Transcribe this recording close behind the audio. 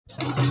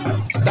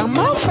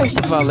Damba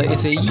Festival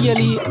is a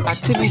yearly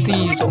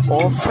activities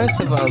or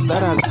festival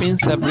that has been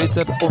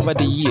celebrated over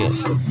the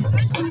years.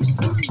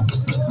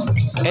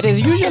 It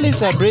is usually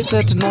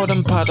celebrated in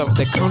northern part of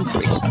the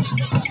country.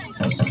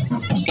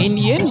 In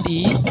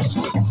Yendi,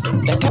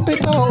 the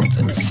capital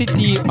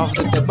city of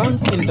the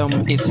Damba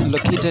Kingdom is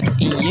located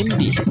in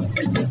Yendi,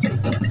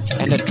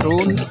 and the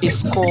throne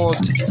is called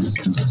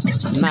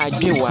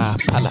Nagewa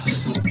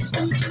Palace.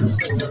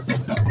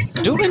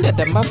 During the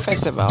Damba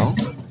Festival,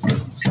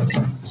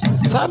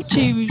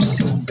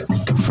 sub-chiefs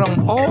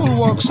from all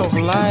walks of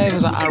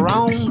life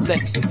around the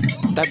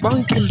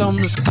Damba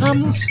Kingdoms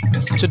comes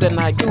to the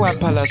Nagewa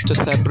Palace to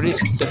celebrate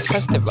the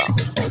festival.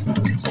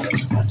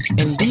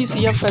 In this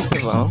year's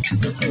festival,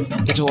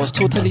 it was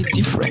totally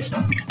different.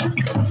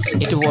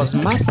 It was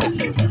massive,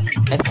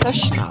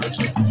 exceptional,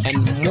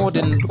 and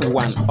modern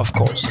one, of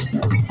course.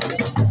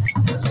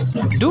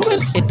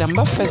 During a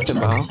Damba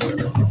festival,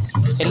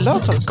 a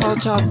lot of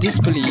cultural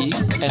displays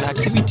and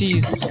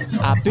activities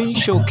are being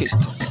showcased.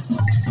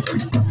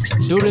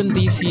 During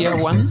this year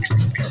one,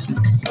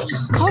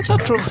 culture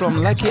troupe from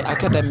Lucky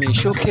Academy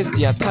showcased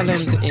their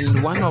talent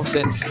in one of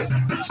the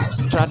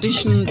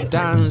traditional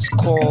dance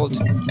called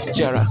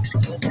Jara.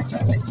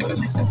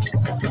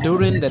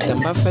 During the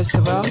Damba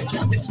festival,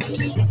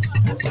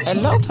 a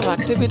lot of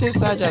activities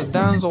such as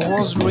dance,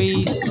 horse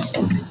race,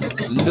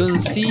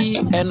 lunsi,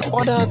 and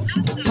other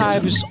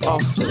types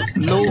of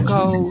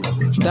local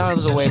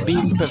dance were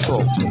being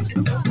performed.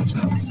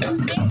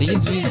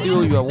 This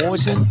video you are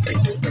watching,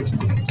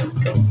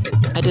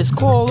 it is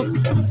called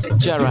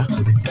Jara,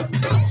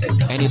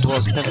 and it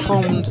was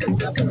performed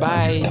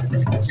by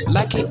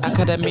Lucky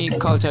Academy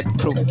Culture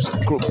Group.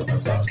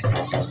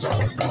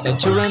 The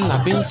children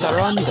are being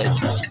surrounded,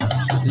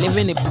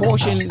 leaving a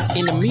portion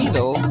in the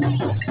middle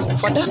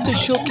for them to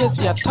showcase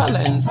their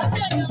talent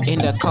in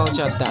the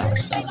culture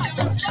dance.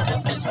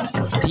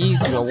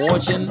 These we are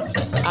watching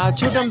are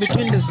children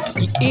between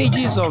the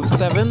ages of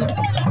 7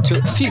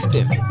 to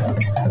 15.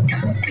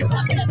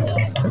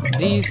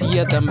 This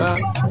year Damba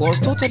was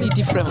totally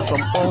different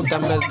from all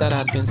Dambas that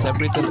had been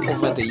celebrated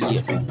over the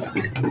years.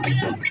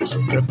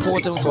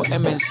 Reporting for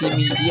MNC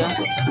Media,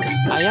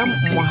 I am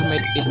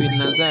Mohammed Ibn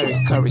Nazari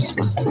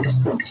Charisma.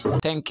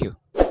 Thank you.